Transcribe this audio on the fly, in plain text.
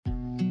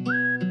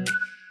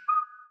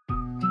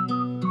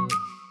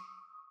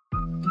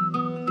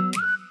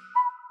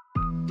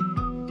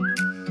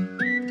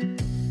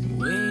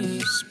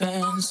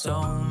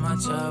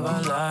parts of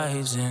our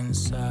lives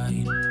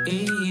inside,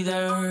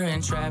 either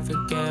in traffic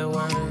at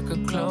work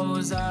or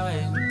close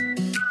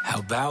eyes. How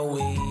about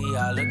we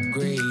all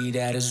agree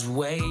that it's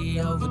way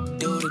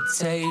overdue to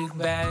take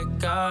back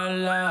our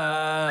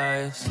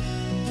lives?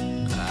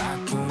 I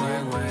can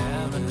work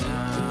wherever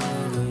now.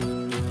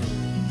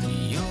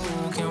 You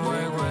can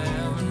work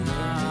wherever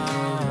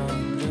now.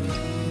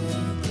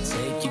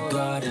 Take your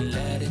guard and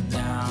let it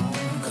down,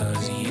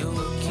 'cause you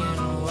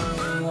can work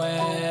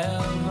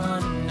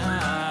wherever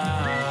now.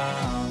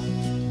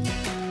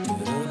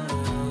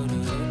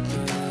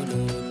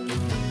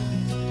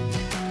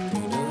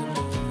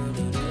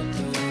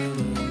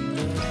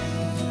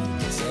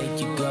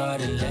 Take your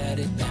guard and let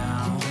it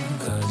down,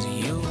 'cause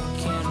you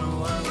can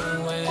work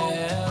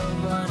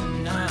wherever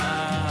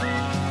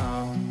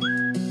now.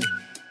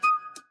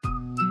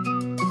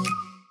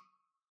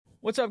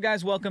 What's up,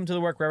 guys? Welcome to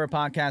the Work Wherever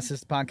podcast. This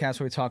is the podcast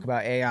where we talk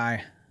about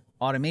AI,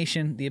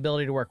 automation, the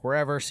ability to work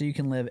wherever so you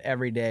can live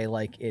every day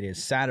like it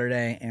is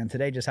Saturday. And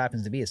today just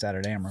happens to be a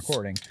Saturday I'm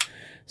recording,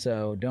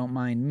 so don't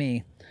mind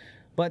me.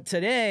 But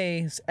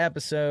today's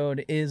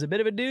episode is a bit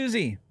of a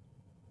doozy.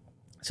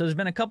 So there's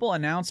been a couple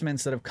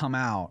announcements that have come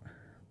out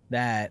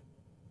that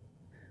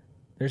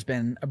there's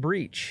been a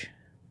breach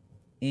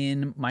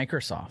in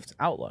Microsoft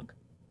Outlook.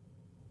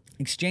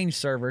 Exchange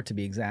Server, to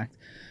be exact,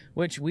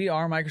 which we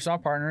are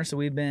Microsoft partners, so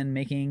we've been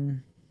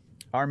making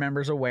our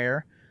members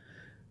aware,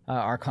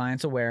 our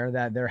clients aware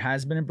that there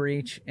has been a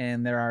breach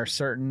and there are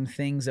certain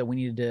things that we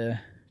need to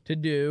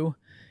do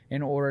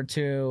in order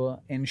to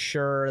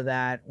ensure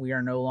that we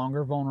are no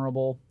longer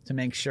vulnerable, to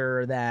make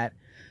sure that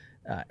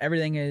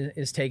everything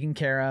is taken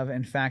care of.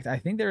 In fact, I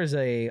think there is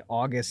a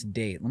August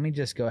date. Let me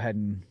just go ahead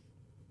and...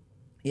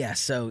 Yeah,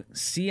 so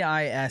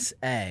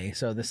CISA,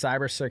 so the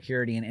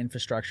Cybersecurity and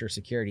Infrastructure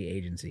Security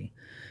Agency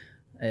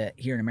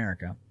here in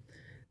America,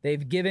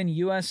 they've given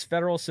U.S.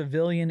 federal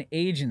civilian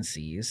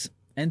agencies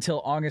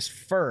until August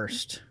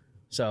 1st,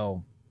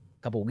 so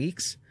a couple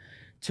weeks,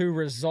 to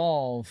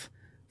resolve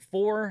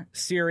 4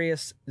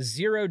 serious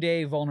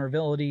zero-day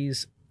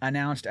vulnerabilities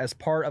announced as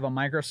part of a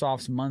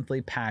Microsoft's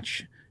monthly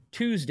Patch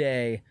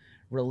Tuesday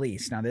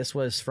release. Now, this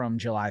was from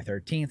July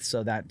 13th,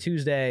 so that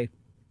Tuesday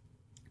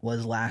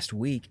was last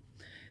week.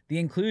 The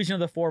inclusion of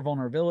the 4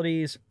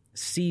 vulnerabilities,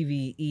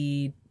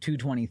 CVE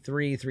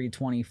 223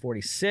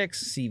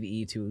 32046,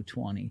 CVE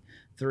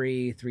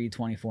 223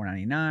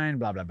 32499,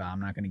 blah, blah, blah. I'm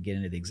not going to get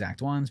into the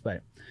exact ones,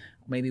 but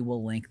maybe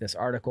we'll link this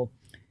article.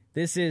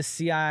 This is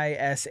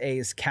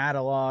CISA's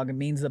catalog. It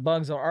means the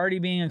bugs are already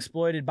being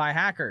exploited by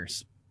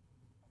hackers.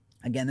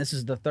 Again, this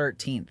is the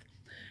 13th,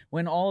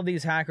 when all of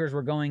these hackers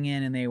were going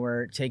in and they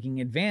were taking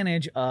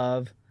advantage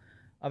of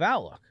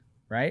Outlook,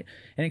 right?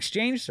 An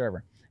Exchange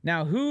Server.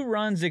 Now, who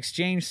runs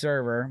Exchange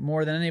Server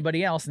more than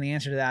anybody else? And the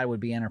answer to that would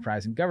be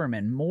enterprise and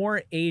government.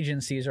 More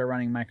agencies are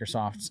running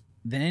Microsoft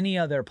than any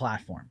other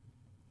platform.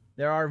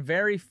 There are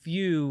very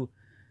few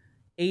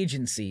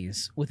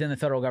agencies within the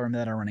federal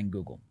government that are running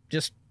Google.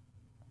 Just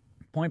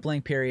point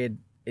blank period.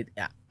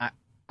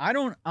 I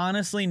don't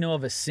honestly know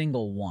of a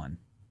single one.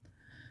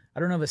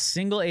 I don't know of a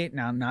single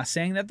Now, I'm not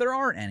saying that there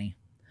aren't any.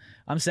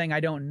 I'm saying I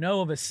don't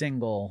know of a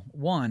single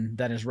one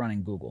that is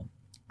running Google.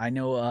 I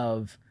know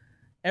of...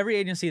 Every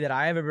agency that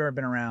I have ever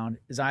been around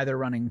is either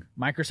running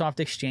Microsoft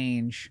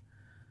Exchange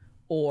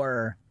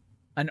or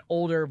an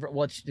older,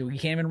 well, we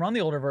can't even run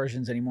the older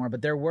versions anymore,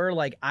 but there were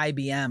like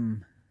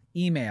IBM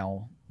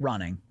email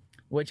running,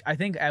 which I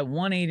think at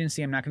one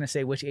agency, I'm not going to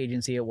say which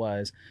agency it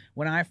was,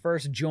 when I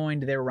first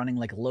joined, they were running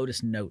like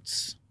Lotus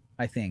Notes,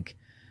 I think,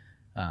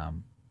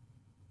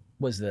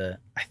 was that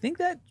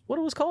what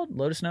it was called?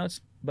 Lotus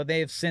Notes, but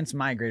they have since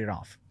migrated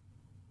off.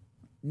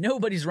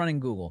 Nobody's running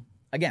Google.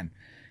 Again,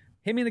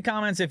 hit me in the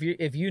comments if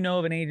you know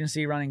of an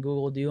agency running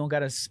Google. You don't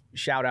got to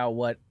shout out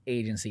what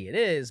agency it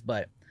is,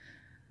 but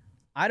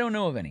I don't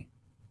know of any.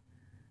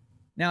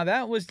 Now,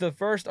 that was the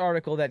first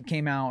article that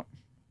came out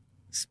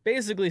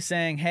basically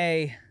saying,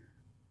 hey,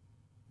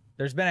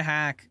 there's been a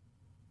hack,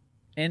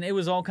 and it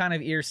was all kind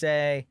of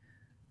hearsay.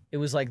 It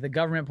was like the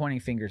government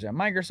pointing fingers at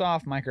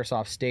Microsoft.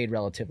 Microsoft stayed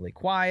relatively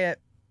quiet.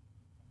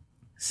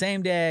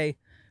 Same day,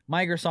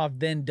 Microsoft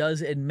then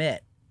does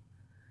admit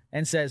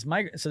and says,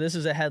 so this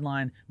is a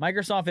headline,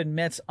 Microsoft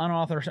admits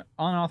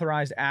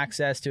unauthorized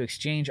access to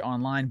Exchange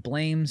Online,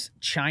 blames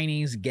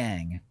Chinese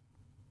gang.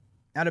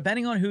 Now,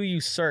 depending on who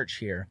you search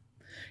here,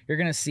 you're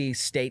going to see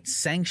state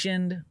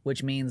sanctioned,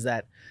 which means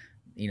that,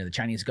 the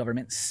Chinese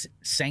government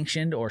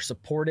sanctioned or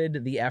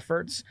supported the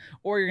efforts,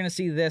 or you're going to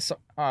see this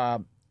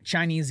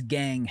Chinese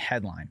gang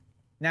headline.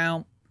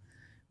 Now,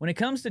 when it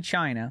comes to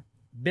China,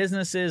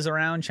 businesses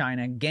around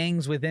China,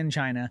 gangs within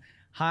China,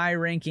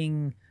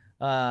 high-ranking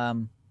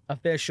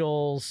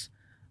officials,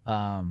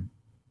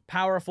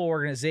 powerful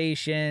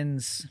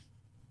organizations,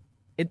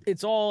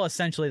 it's all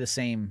essentially the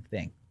same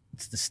thing.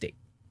 It's the state,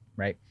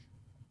 right?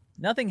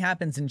 Nothing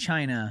happens in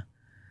China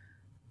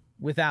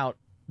without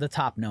the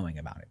top knowing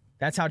about it.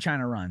 That's how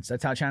China runs.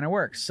 That's how China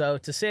works. So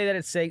to say that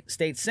it's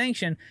state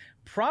sanctioned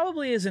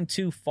probably isn't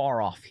too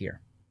far off here.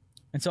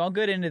 And so I'll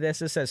get into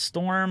this. It says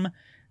Storm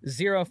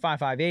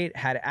 0558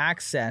 had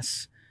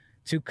access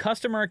to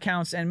customer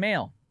accounts and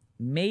mail,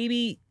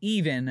 maybe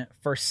even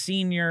for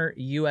senior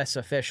U.S.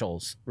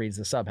 officials, reads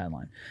the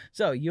subheadline.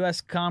 So,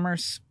 U.S.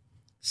 Commerce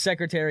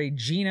Secretary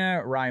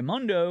Gina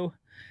Raimondo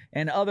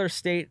and other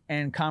state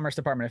and Commerce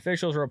Department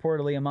officials are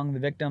reportedly among the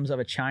victims of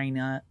a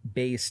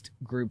China-based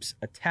group's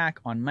attack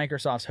on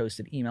Microsoft's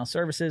hosted email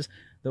services.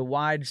 The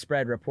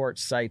widespread report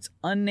cites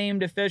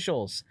unnamed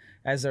officials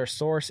as their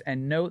source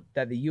and note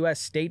that the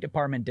U.S. State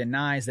Department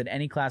denies that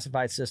any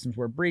classified systems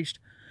were breached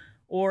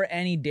or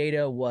any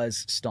data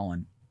was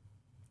stolen.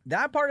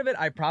 That part of it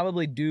I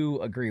probably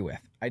do agree with.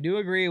 I do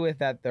agree with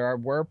that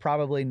were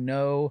probably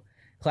no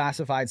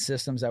classified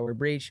systems that were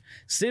breached,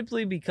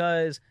 simply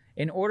because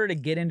in order to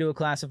get into a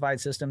classified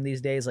system these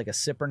days, like a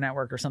SIPR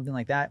network or something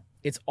like that,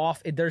 it's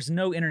off. There's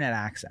no internet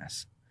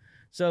access.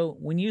 So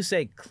when you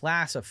say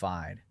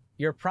classified,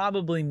 you're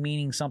probably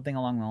meaning something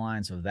along the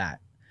lines of that,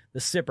 the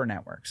SIPR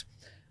networks,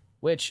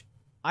 which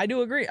I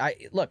do agree.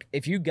 Look,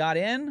 if you got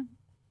in,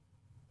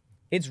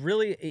 it's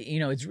really,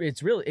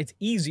 it's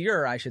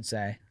easier, I should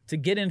say, to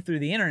get in through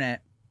the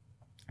internet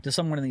to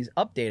some one of these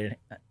updated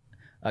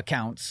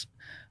accounts,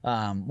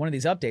 one of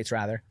these updates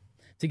rather,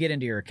 to get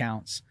into your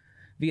accounts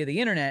via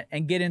the internet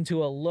and get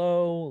into a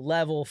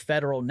low-level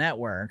federal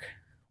network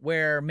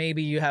where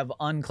maybe you have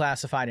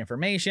unclassified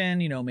information.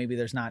 Maybe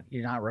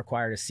you're not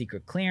required a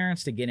secret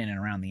clearance to get in and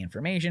around the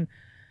information.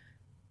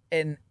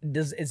 And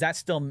is that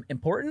still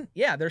important?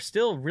 Yeah, there's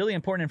still really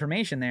important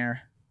information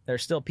there.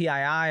 There's still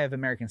PII of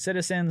American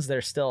citizens.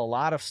 There's still a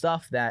lot of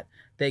stuff that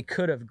they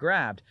could have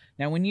grabbed.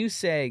 Now, when you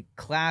say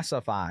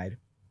classified,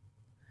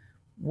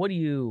 what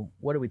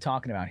are we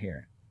talking about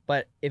here?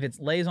 But if it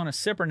lays on a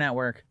SIPR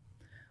network,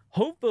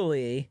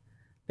 hopefully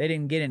they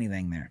didn't get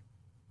anything there.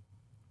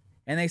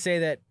 And they say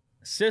that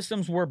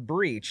systems were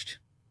breached,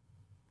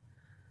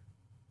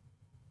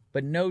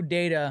 but no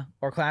data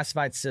or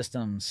classified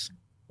systems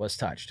was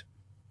touched.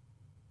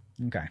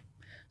 Okay.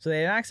 So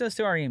they had access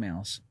to our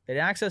emails. They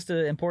had access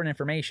to important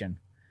information.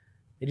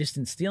 They just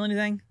didn't steal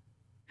anything.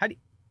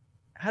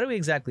 How do we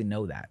exactly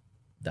know that,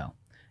 though?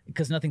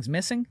 Because nothing's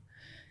missing?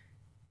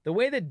 The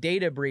way that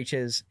data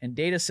breaches and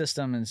data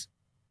systems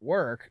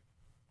work,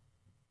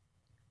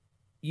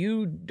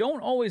 you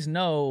don't always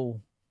know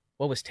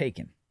what was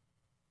taken.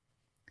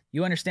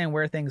 You understand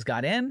where things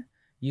got in.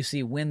 You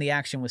see when the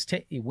action was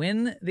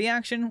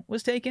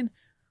taken,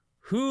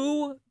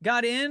 who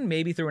got in,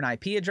 maybe through an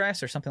IP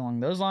address or something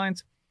along those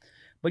lines.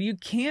 But you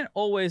can't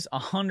always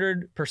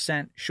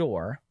 100%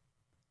 sure.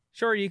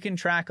 Sure, you can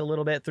track a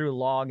little bit through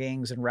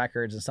loggings and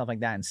records and stuff like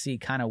that and see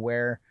kind of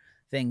where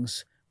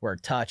things were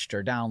touched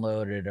or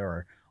downloaded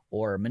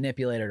or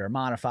manipulated or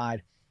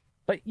modified.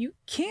 But you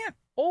can't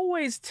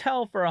always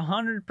tell for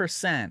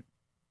 100%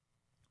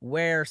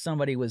 where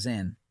somebody was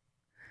in.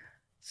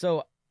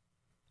 So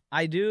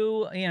I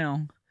do,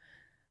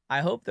 I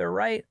hope they're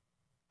right.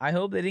 I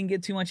hope they didn't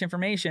get too much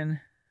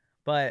information,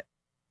 but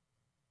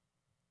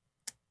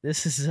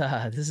this is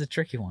a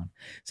tricky one.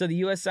 So the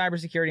U.S.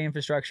 Cybersecurity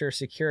Infrastructure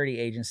Security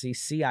Agency,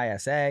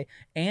 CISA,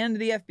 and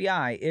the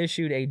FBI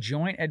issued a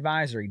joint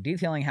advisory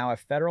detailing how a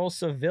federal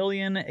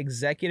civilian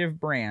executive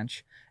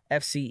branch,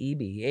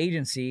 FCEB,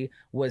 agency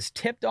was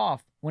tipped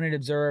off when it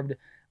observed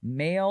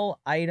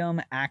mail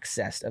item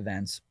access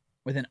events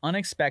with an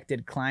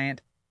unexpected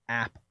client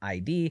app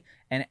ID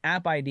and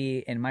app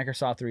ID in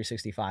Microsoft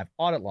 365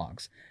 audit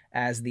logs,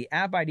 as the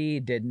app ID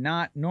did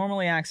not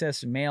normally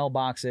access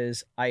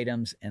mailboxes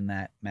items in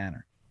that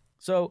manner.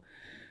 So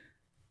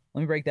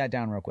let me break that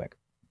down real quick.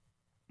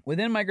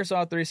 Within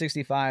Microsoft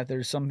 365,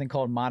 there's something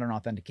called modern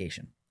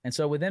authentication. And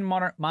so within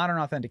modern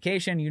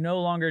authentication, you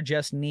no longer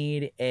just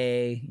need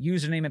a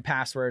username and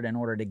password in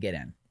order to get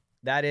in.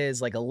 That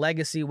is like a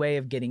legacy way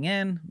of getting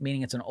in,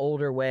 meaning it's an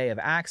older way of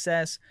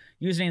access.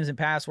 Usernames and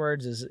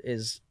passwords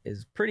is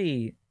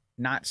pretty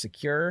not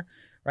secure,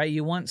 right?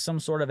 You want some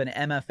sort of an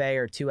MFA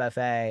or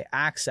 2FA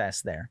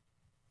access there.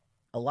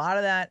 A lot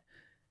of that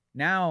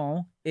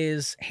now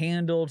is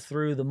handled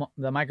through the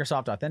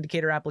Microsoft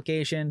Authenticator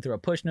application, through a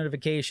push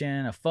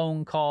notification, a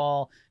phone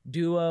call.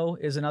 Duo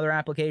is another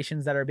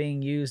applications that are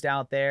being used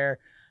out there.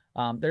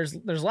 There's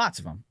lots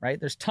of them, right?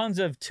 There's tons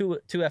of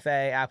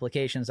 2FA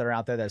applications that are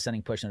out there that are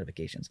sending push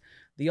notifications.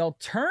 The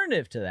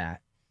alternative to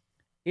that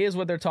is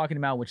what they're talking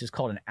about, which is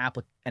called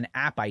an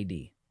app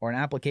ID or an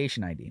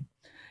application ID.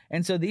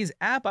 And so these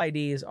app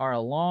IDs are a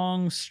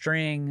long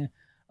string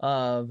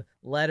of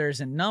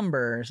letters and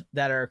numbers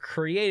that are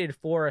created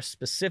for a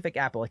specific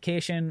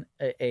application,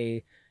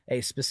 a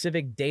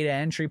specific data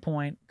entry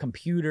point,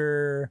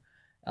 computer,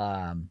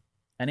 an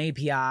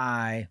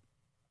API,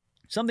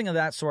 something of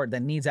that sort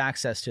that needs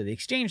access to the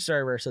Exchange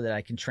server so that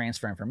I can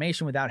transfer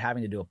information without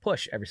having to do a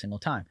push every single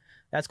time.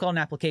 That's called an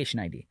application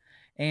ID.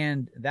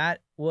 And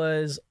that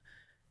was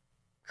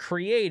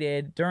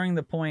created during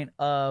the point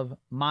of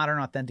modern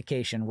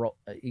authentication,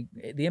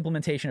 the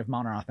implementation of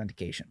modern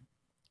authentication,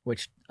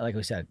 which, like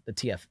we said, the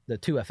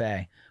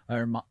 2FA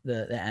or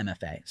the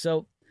MFA.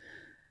 So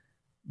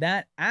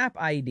that app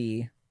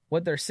ID,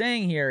 what they're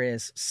saying here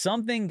is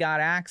something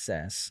got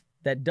access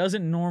that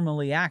doesn't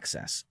normally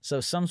access.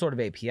 So some sort of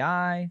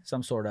API,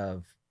 some sort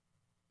of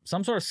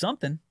some sort of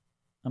something,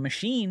 a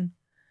machine,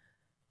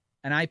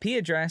 an IP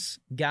address,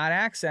 got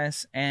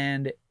access,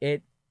 and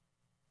it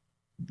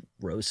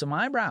rose some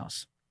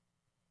eyebrows.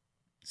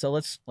 So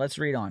let's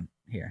read on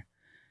here.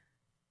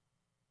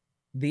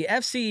 The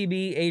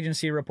FCEB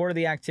agency reported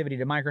the activity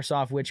to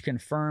Microsoft, which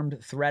confirmed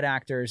threat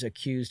actors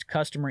accused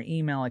customer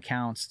email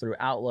accounts through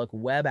Outlook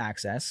web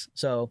access.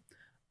 So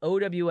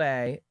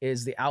OWA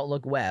is the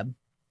Outlook web.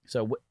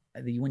 So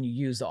when you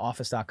use the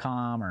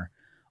office.com or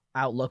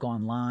Outlook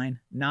online,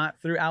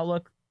 not through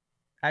Outlook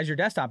as your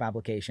desktop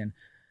application,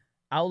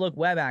 Outlook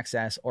web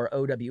access, or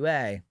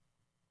OWA,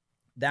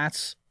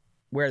 that's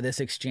where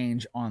this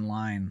exchange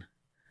online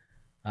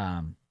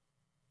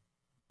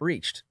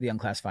breached the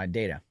unclassified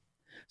data.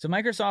 So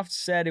Microsoft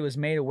said it was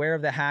made aware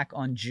of the hack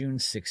on June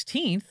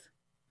 16th.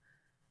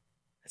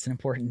 That's an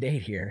important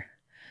date here.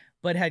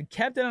 But had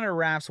kept it under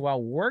wraps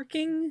while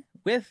working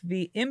with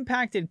the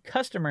impacted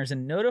customers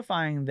and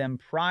notifying them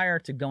prior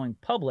to going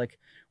public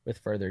with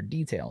further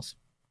details.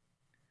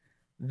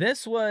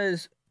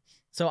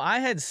 So I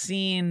had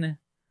seen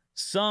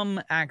some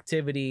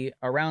activity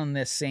around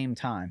this same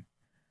time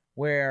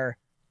where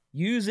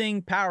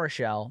using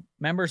PowerShell,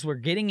 members were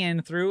getting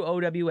in through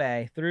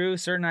OWA, through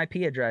certain IP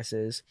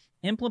addresses,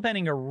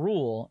 implementing a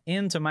rule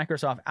into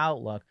Microsoft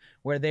Outlook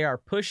where they are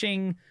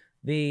pushing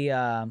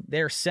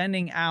they're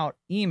sending out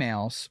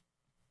emails,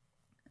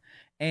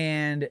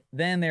 and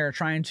then they're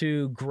trying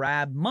to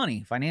grab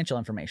money, financial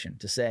information,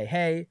 to say,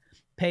 hey,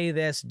 pay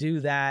this, do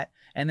that,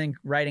 and then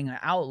writing an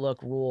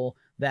Outlook rule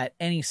that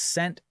any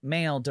sent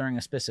mail during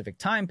a specific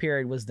time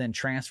period was then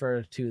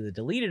transferred to the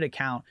deleted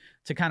account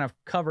to kind of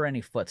cover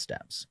any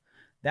footsteps.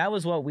 That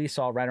was what we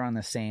saw right around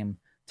the same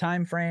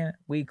time frame.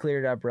 We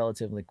cleared it up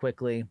relatively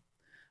quickly.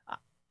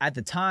 At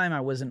the time,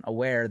 I wasn't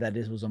aware that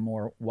this was a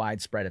more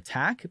widespread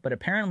attack, but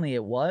apparently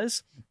it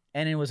was,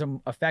 and it was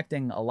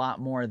affecting a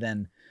lot more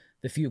than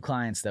the few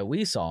clients that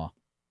we saw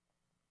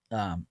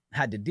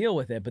had to deal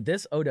with it. But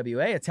this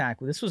OWA attack,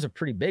 this was a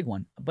pretty big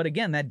one. But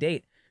again, that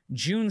date,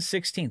 June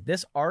 16th,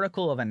 this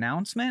article of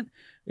announcement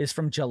is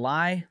from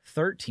July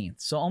 13th.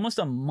 So almost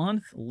a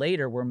month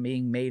later, we're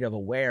being made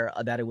aware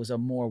that it was a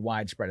more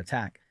widespread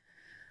attack.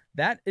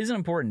 That is an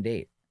important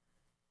date.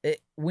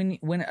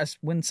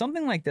 When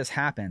something like this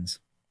happens,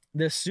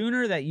 the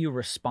sooner that you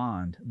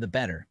respond, the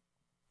better.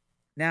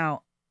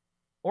 Now,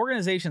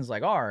 organizations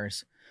like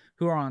ours,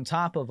 who are on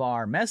top of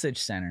our message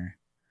center,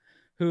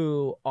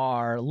 who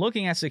are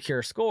looking at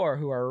Secure Score,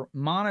 who are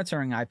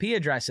monitoring IP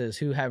addresses,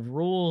 who have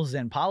rules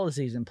and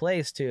policies in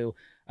place to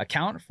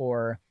account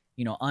for,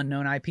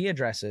 unknown IP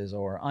addresses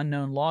or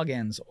unknown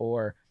logins,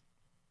 or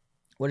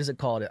what is it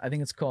called? I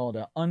think it's called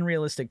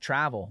unrealistic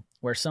travel,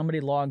 where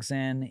somebody logs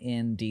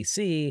in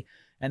DC,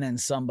 and then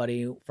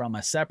somebody from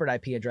a separate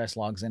IP address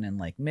logs in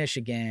like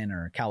Michigan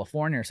or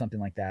California or something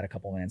like that a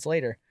couple minutes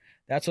later.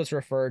 That's what's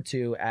referred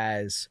to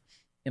as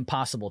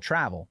impossible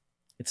travel.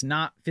 It's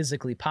not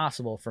physically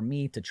possible for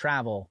me to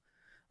travel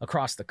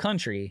across the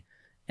country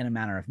in a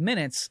matter of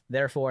minutes.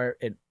 Therefore,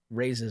 it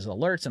raises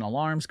alerts and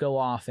alarms go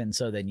off. And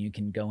so then you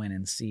can go in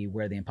and see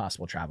where the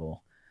impossible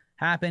travel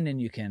happened,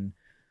 and you can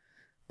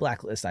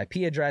blacklist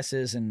IP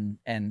addresses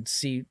and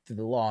see through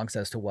the logs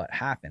as to what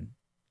happened.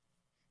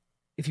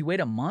 If you wait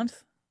a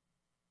month,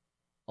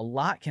 a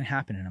lot can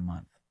happen in a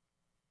month.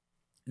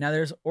 Now,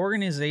 there's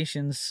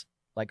organizations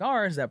like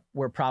ours that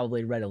were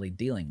probably readily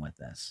dealing with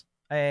this.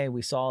 Hey,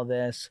 we saw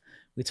this,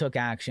 we took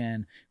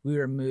action, we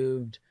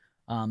removed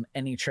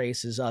any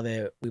traces of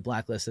it, we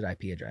blacklisted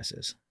IP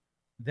addresses.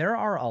 There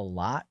are a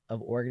lot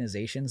of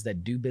organizations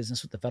that do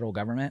business with the federal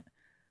government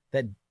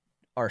that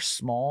are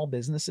small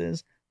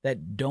businesses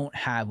that don't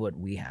have what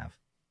we have.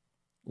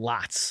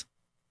 Lots.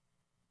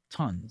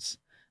 Tons.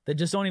 That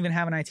just don't even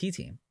have an IT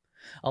team.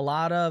 A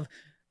lot of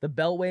the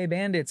Beltway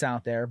bandits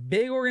out there,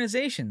 big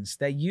organizations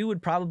that you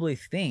would probably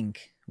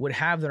think would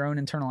have their own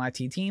internal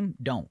IT team,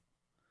 don't.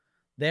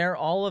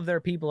 All of their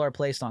people are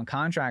placed on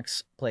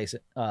contracts,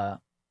 to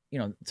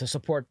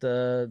support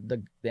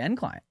the end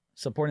client,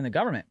 supporting the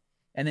government.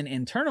 And then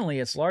internally,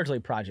 it's largely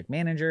project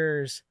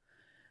managers,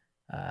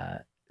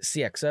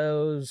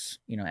 CXOs,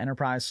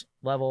 enterprise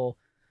level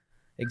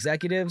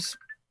executives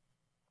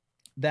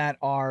that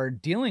are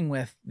dealing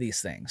with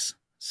these things.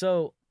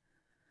 So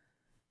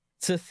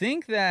to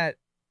think that,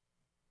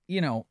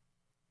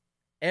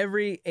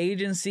 every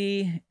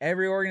agency,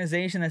 every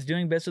organization that's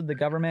doing business with the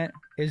government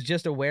is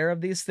just aware of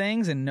these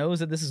things and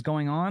knows that this is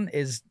going on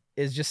is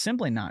just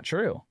simply not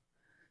true.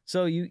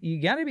 So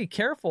you got to be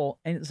careful.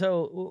 And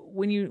so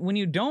when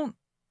you don't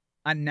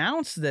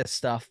announce this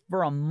stuff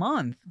for a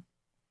month,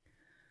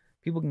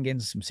 people can get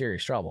into some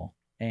serious trouble.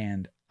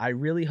 And I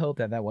really hope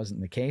that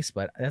wasn't the case,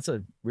 but that's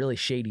a really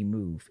shady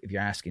move, if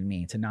you're asking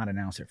me, to not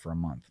announce it for a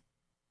month.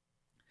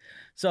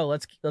 So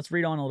let's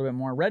read on a little bit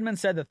more. Redmond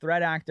said the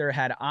threat actor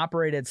had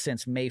operated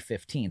since May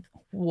 15th.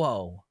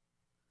 Whoa.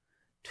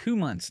 2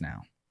 months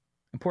now.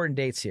 Important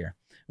dates here.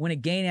 When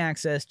it gained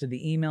access to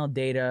the email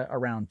data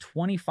around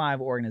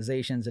 25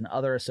 organizations and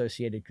other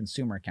associated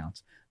consumer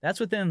accounts. That's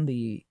within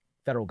the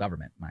federal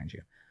government, mind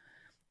you.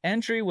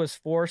 Entry was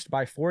forced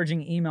by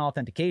forging email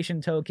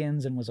authentication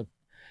tokens and with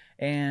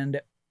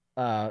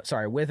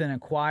an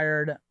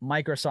acquired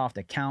Microsoft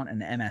account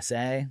and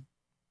MSA.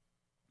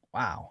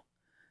 Wow.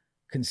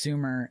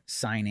 Consumer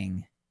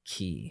signing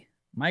key.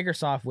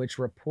 Microsoft, which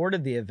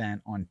reported the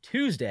event on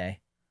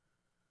Tuesday.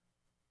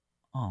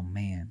 Oh,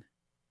 man.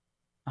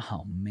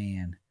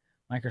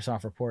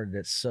 Microsoft reported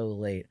it so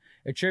late.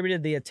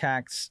 Attributed the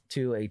attacks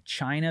to a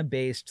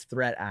China-based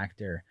threat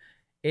actor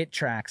it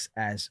tracks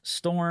as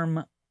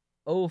Storm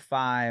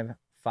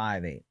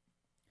 0558.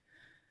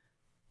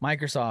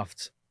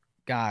 Microsoft,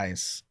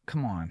 guys,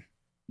 come on.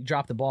 You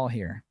dropped the ball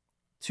here.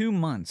 2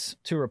 months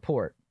to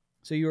report.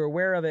 So you were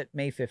aware of it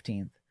May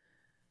 15th.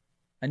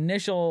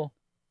 Initial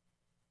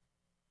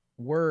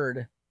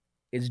word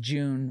is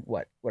June,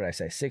 what did I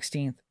say,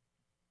 16th?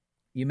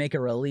 You make a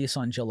release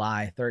on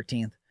July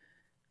 13th.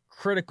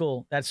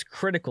 That's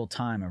critical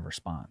time of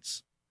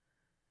response.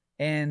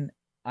 And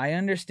I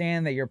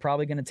understand that you're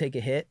probably going to take a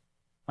hit,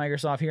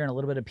 Microsoft, here, and a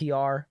little bit of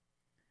PR,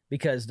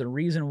 because the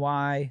reason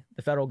why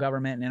the federal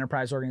government and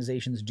enterprise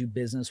organizations do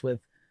business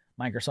with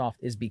Microsoft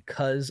is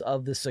because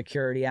of the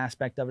security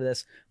aspect of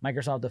this.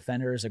 Microsoft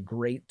Defender is a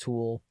great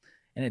tool,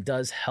 and it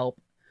does help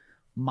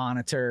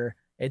monitor.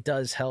 It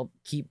does help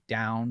keep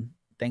down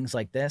things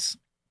like this.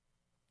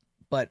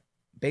 But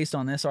based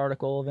on this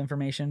article of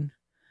information,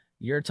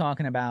 you're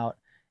talking about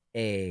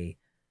a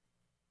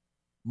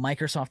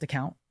Microsoft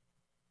account,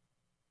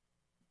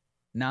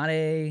 not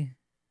a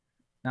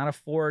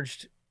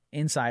forged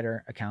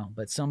insider account,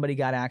 but somebody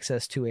got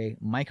access to a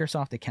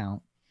Microsoft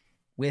account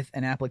with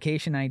an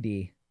application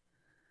ID,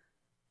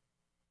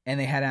 and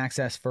they had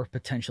access for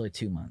potentially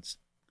 2 months.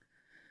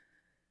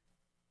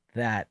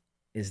 That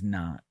is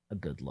not a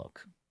good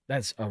look.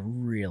 That's a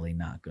really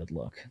not good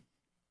look.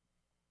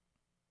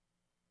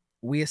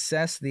 We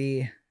assess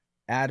the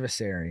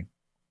adversary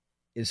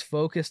is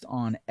focused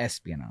on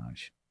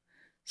espionage,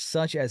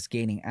 such as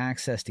gaining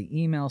access to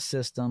email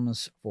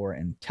systems for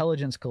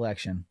intelligence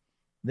collection.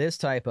 This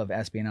type of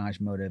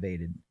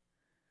espionage-motivated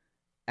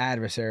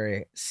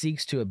adversary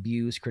seeks to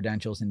abuse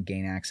credentials and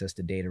gain access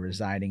to data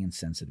residing in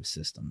sensitive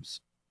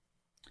systems.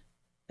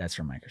 That's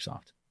from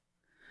Microsoft.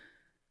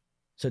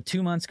 So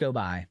 2 months go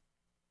by,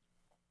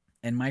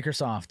 and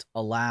Microsoft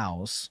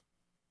allows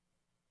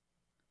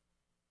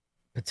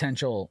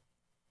potential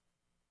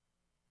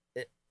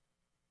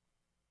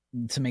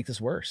to make this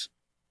worse.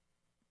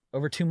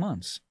 Over 2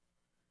 months.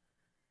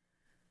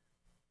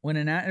 When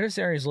an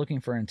adversary is looking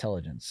for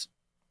intelligence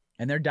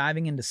and they're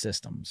diving into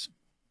systems,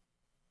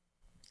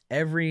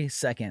 every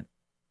second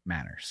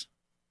matters.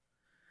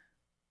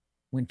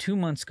 When 2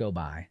 months go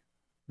by,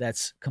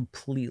 that's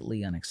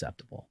completely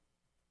unacceptable.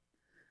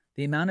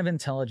 The amount of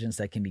intelligence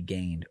that can be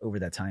gained over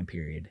that time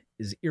period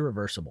is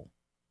irreversible.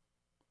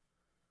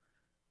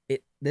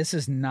 This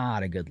is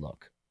not a good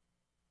look.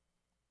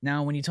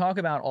 Now, when you talk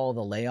about all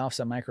the layoffs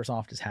that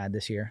Microsoft has had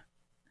this year,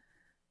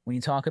 when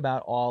you talk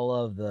about all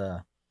of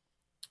the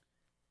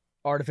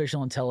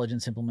artificial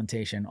intelligence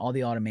implementation, all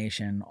the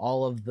automation,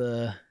 all of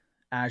the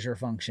Azure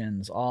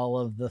functions, all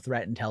of the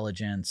threat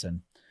intelligence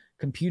and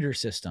computer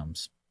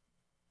systems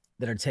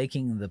that are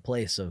taking the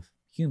place of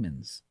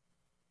humans.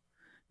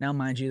 Now,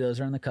 mind you,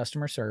 those are in the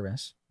customer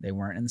service. They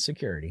weren't in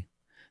security.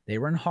 They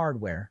were in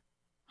hardware.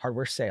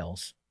 Hardware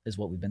sales is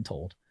what we've been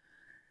told.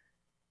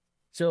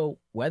 So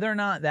whether or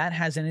not that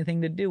has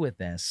anything to do with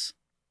this,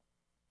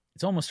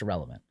 it's almost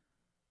irrelevant,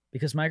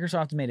 because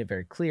Microsoft made it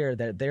very clear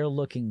that they're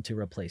looking to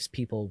replace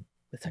people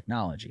with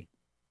technology,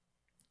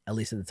 at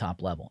least at the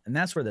top level. And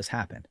that's where this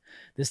happened.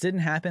 This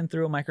didn't happen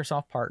through a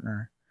Microsoft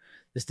partner.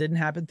 This didn't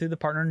happen through the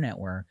partner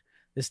network.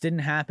 This didn't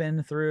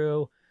happen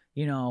through,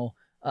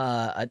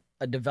 a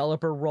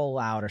developer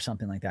rollout or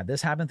something like that.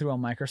 This happened through a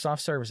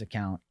Microsoft service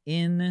account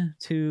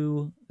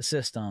into the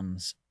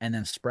systems and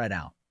then spread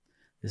out.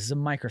 This is a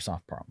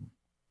Microsoft problem.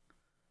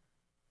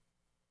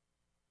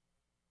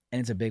 And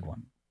it's a big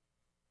one.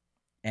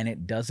 And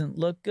it doesn't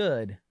look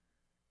good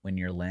when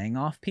you're laying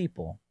off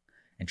people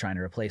and trying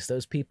to replace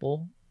those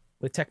people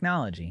with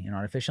technology and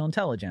artificial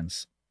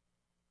intelligence,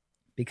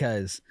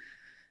 because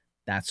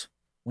that's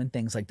when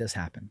things like this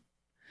happen.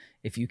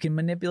 If you can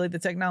manipulate the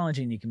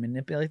technology and you can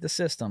manipulate the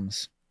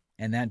systems,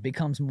 and that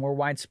becomes more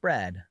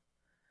widespread,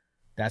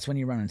 that's when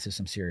you run into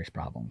some serious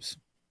problems.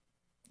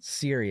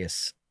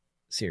 Serious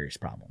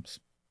problems.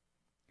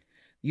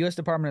 The U.S.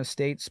 Department of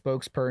State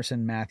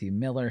spokesperson Matthew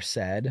Miller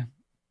said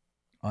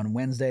on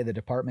Wednesday the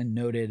department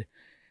noted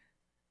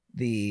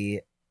the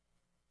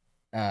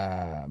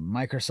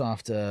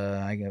Microsoft,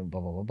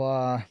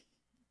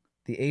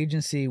 the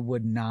agency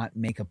would not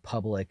make a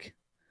public.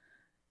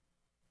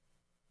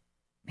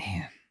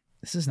 Man,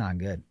 this is not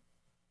good.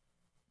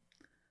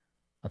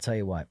 I'll tell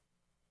you what.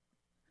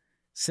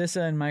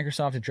 CISA and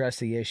Microsoft addressed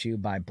the issue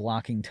by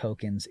blocking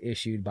tokens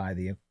issued by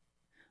the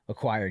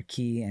acquired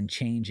key and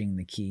changing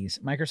the keys.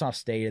 Microsoft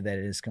stated that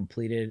it has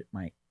completed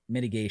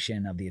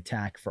mitigation of the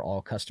attack for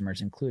all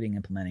customers, including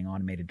implementing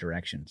automated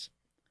detections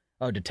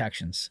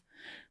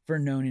for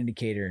known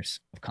indicators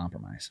of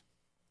compromise.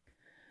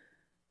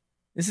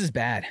 This is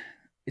bad.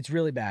 It's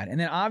really bad. And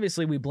then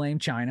obviously we blame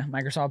China.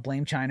 Microsoft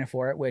blamed China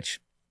for it, which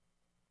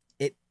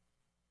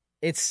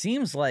it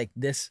seems like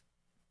this.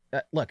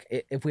 Look,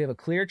 if we have a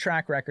clear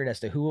track record as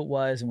to who it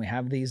was, and we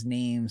have these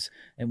names,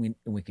 and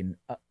we can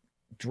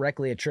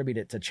directly attribute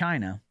it to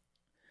China,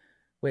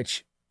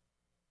 which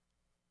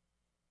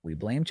we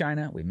blame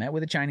China. We met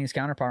with a Chinese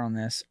counterpart on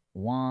this.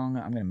 I'm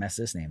going to mess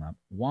this name up.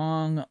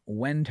 Wang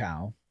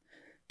Wentao,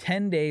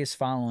 10 days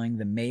following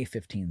the May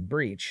 15th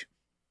breach,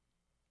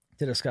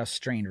 to discuss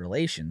strained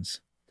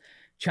relations.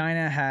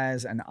 China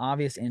has an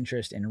obvious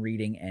interest in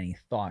reading any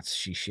thoughts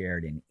she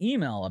shared in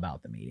email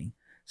about the meeting.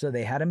 So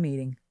they had a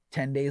meeting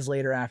 10 days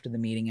later after the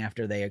meeting,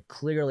 after they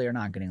clearly are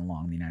not getting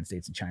along, the United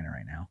States and China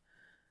right now.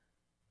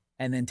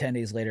 And then 10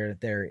 days later,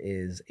 there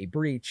is a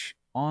breach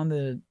on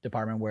the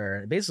department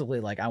where basically,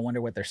 like, I wonder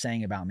what they're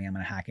saying about me. I'm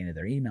going to hack into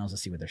their emails to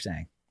see what they're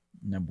saying.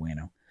 No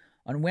bueno.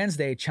 On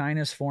Wednesday,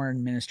 China's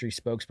foreign ministry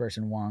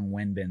spokesperson Wang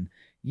Wenbin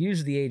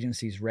used the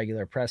agency's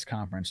regular press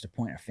conference to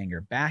point a finger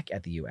back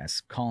at the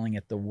U.S., calling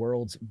it the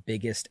world's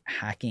biggest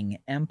hacking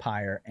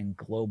empire and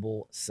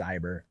global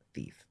cyber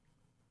thief.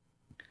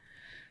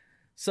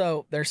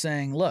 So they're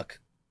saying, look,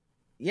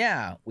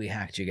 yeah, we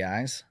hacked you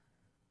guys.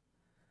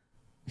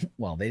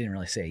 Well, they didn't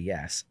really say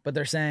yes, but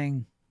they're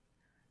saying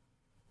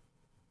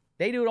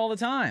they do it all the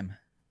time.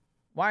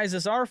 Why is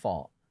this our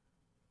fault?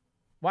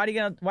 Why you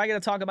gotta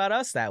talk about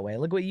us that way?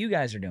 Look what you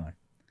guys are doing.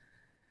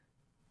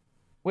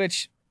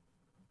 Which,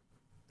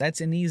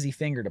 that's an easy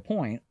finger to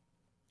point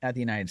at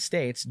the United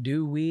States.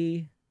 Do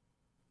we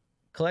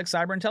collect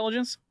cyber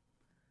intelligence?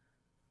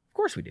 Of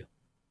course we do.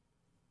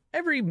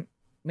 Every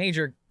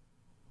major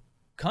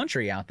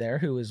country out there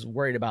who is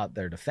worried about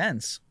their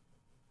defense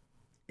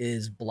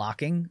is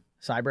blocking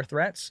cyber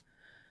threats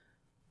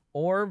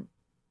or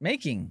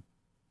making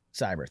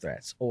cyber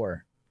threats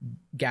or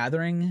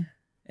gathering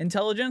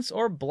intelligence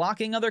or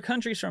blocking other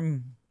countries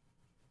from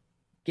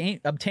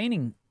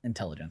obtaining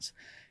intelligence.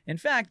 In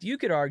fact, you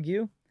could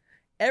argue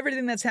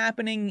everything that's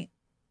happening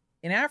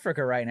in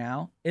Africa right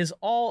now is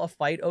all a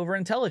fight over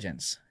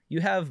intelligence.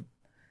 You have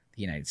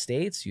the United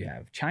States, you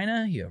have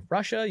China, you have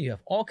Russia, you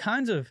have all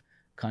kinds of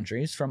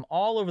countries from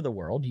all over the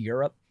world,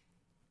 Europe,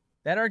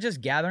 that are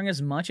just gathering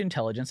as much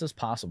intelligence as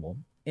possible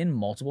in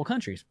multiple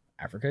countries,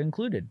 Africa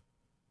included,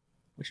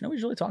 which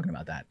nobody's really talking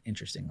about that,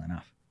 interestingly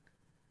enough.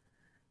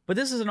 But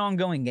this is an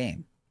ongoing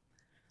game.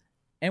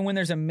 And when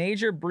there's a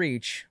major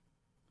breach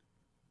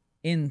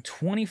in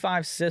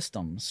 25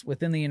 systems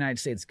within the United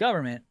States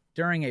government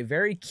during a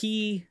very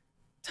key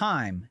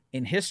time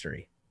in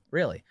history,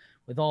 really,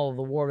 with all of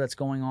the war that's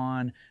going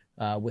on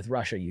with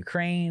Russia,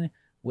 Ukraine,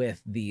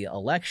 with the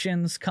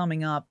elections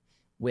coming up,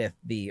 with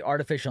the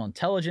artificial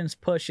intelligence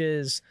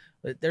pushes,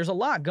 there's a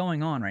lot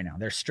going on right now.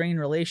 There's strained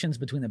relations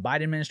between the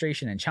Biden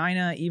administration and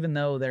China, even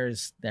though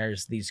there's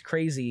these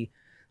crazy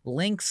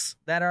links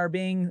that are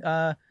being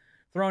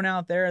thrown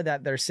out there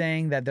that they're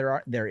saying that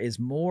there is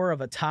more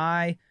of a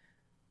tie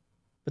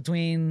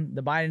between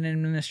the Biden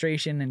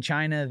administration and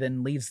China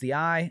than leads the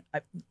eye.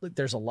 Look,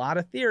 there's a lot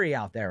of theory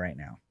out there right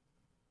now.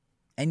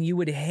 And you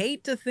would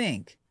hate to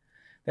think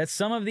that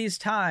some of these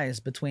ties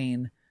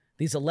between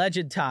these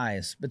alleged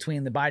ties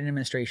between the Biden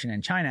administration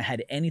and China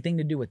had anything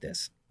to do with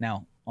this.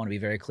 Now, I want to be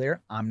very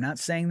clear. I'm not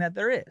saying that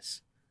there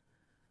is.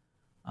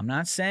 I'm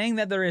not saying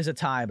that there is a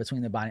tie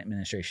between the Biden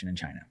administration and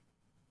China.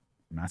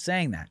 I'm not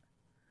saying that.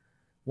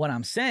 What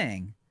I'm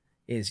saying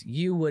is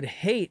you would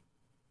hate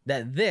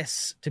that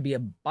this to be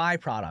a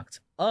byproduct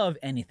of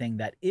anything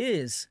that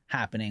is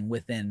happening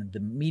within the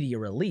media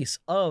release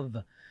of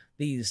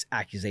these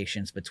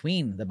accusations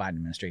between the Biden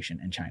administration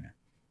and China.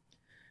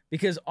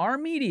 Because our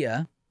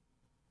media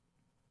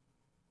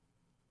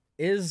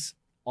is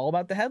all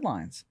about the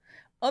headlines.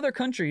 Other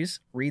countries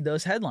read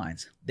those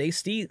headlines. They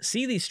see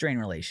these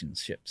strained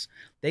relationships.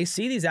 They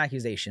see these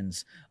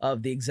accusations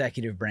of the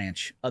executive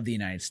branch of the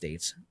United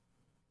States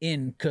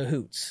in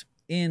cahoots,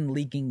 in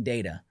leaking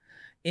data,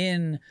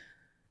 in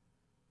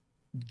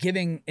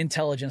giving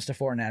intelligence to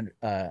foreign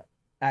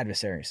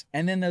adversaries.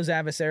 And then those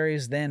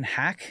adversaries then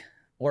hack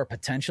or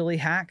potentially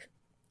hack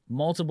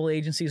multiple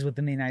agencies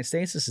within the United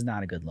States. This is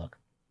not a good look.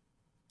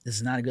 This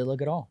is not a good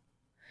look at all.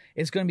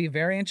 It's going to be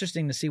very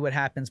interesting to see what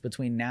happens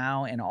between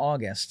now and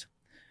August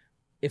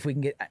if we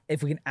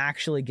can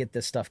actually get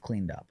this stuff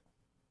cleaned up.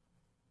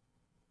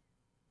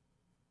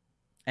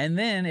 And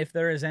then if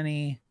there is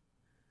any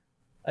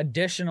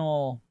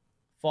additional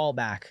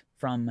fallback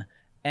from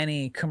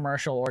any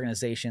commercial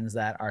organizations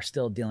that are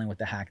still dealing with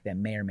the hack that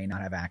may or may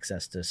not have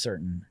access to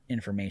certain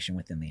information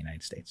within the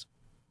United States.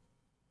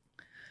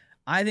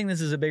 I think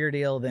this is a bigger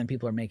deal than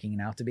people are making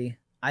it out to be.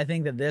 I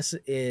think that this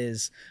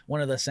is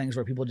one of those things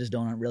where people just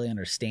don't really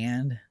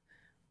understand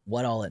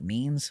what all it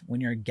means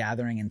when you're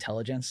gathering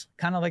intelligence.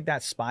 Kind of like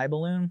that spy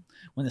balloon.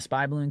 When the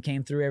spy balloon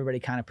came through, everybody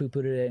kind of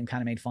poo-pooed it and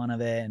kind of made fun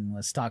of it and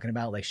was talking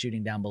about like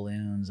shooting down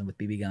balloons and with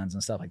BB guns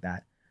and stuff like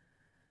that.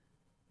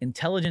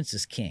 Intelligence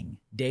is king.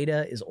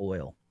 Data is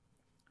oil.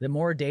 The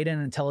more data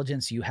and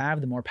intelligence you have,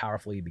 the more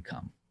powerful you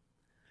become.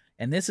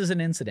 And this is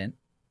an incident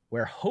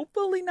where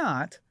hopefully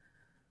not,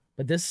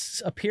 but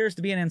this appears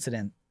to be an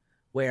incident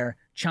where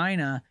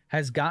China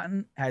has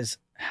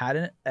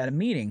had a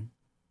meeting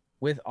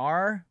with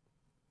our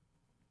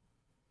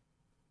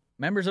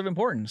members of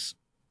importance,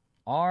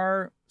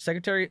 our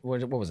Secretary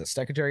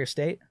of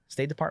State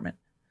Department.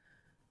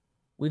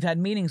 We've had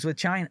meetings with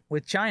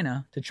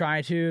China to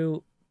try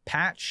to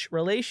patch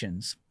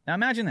relations. Now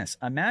imagine this.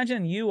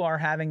 Imagine you are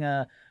having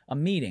a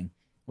meeting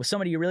with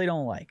somebody you really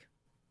don't like,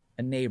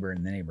 a neighbor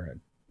in the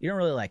neighborhood. You don't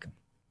really like them.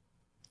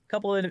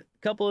 Couple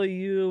of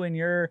you and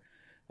your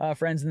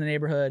friends in the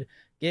neighborhood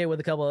get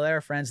with a couple of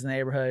their friends in the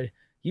neighborhood.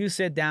 You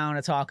sit down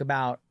to talk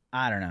about,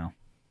 I don't know,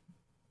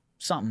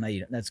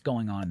 something that's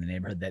going on in the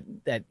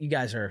neighborhood that you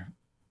guys are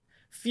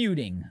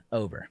feuding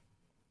over,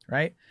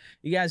 right?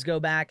 You guys go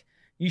back,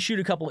 you shoot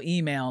a couple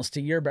emails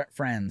to your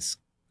friends.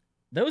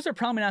 Those are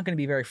probably not going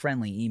to be very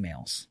friendly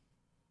emails.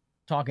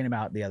 Talking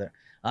about the other,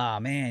 oh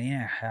man,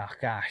 yeah, oh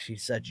gosh,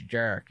 he's such a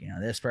jerk. You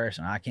know, this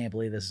person, I can't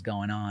believe this is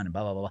going on, and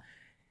blah, blah, blah, blah.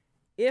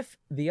 If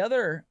the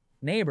other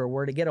neighbor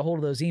were to get a hold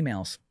of those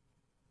emails,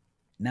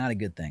 not a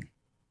good thing.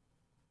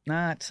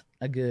 Not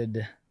a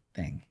good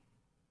thing.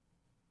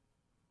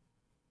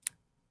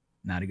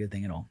 Not a good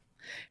thing at all.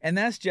 And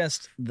that's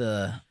just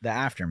the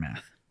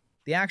aftermath.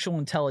 The actual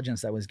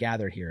intelligence that was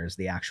gathered here is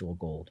the actual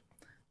gold.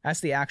 That's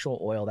the actual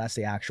oil. That's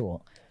the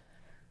actual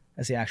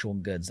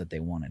goods that they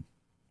wanted.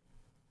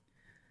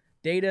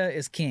 Data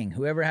is king.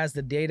 Whoever has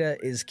the data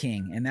is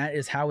king. And that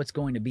is how it's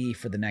going to be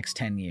for the next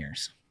 10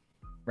 years.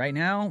 Right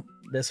now,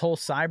 this whole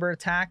cyber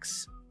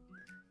attacks,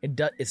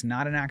 it's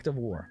not an act of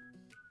war.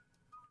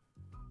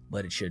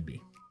 But it should be.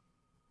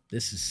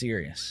 This is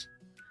serious.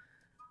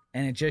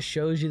 And it just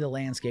shows you the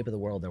landscape of the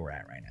world that we're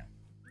at right now.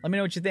 Let me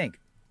know what you think.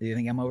 Do you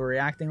think I'm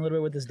overreacting a little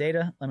bit with this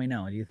data? Let me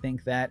know. Do you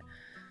think that,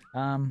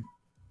 do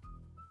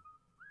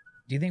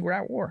you think we're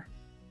at war?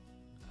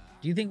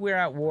 Do you think we're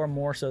at war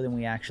more so than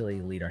we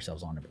actually lead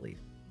ourselves on to believe?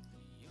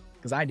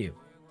 Because I do.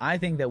 I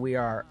think that we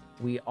are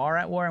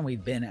at war, and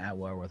we've been at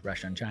war with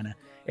Russia and China.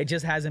 It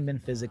just hasn't been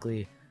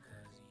physical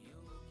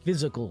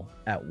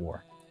at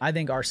war. I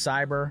think our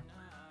cyber,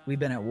 we've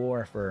been at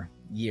war for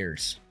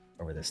years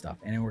over this stuff,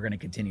 and we're going to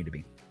continue to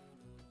be.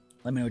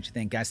 Let me know what you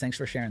think, guys. Thanks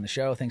for sharing the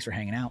show. Thanks for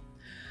hanging out.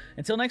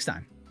 Until next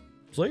time,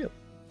 see you.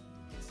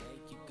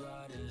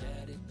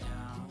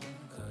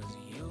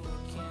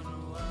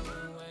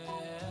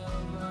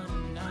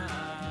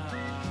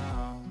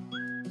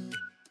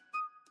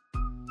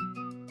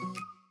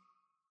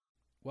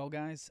 Well,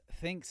 guys,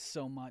 thanks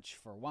so much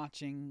for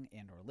watching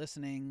and or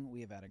listening.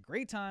 We have had a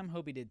great time.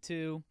 Hope you did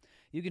too.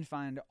 You can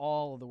find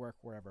all of the Work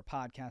Wherever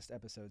podcast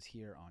episodes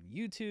here on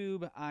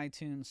YouTube,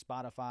 iTunes,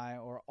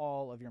 Spotify, or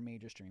all of your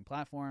major streaming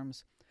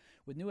platforms,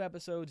 with new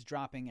episodes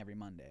dropping every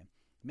Monday.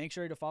 Make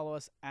sure to follow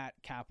us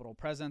at Capital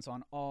Presence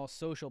on all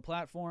social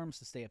platforms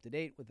to stay up to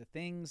date with the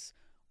things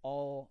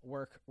all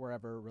Work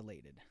Wherever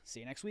related.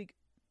 See you next week.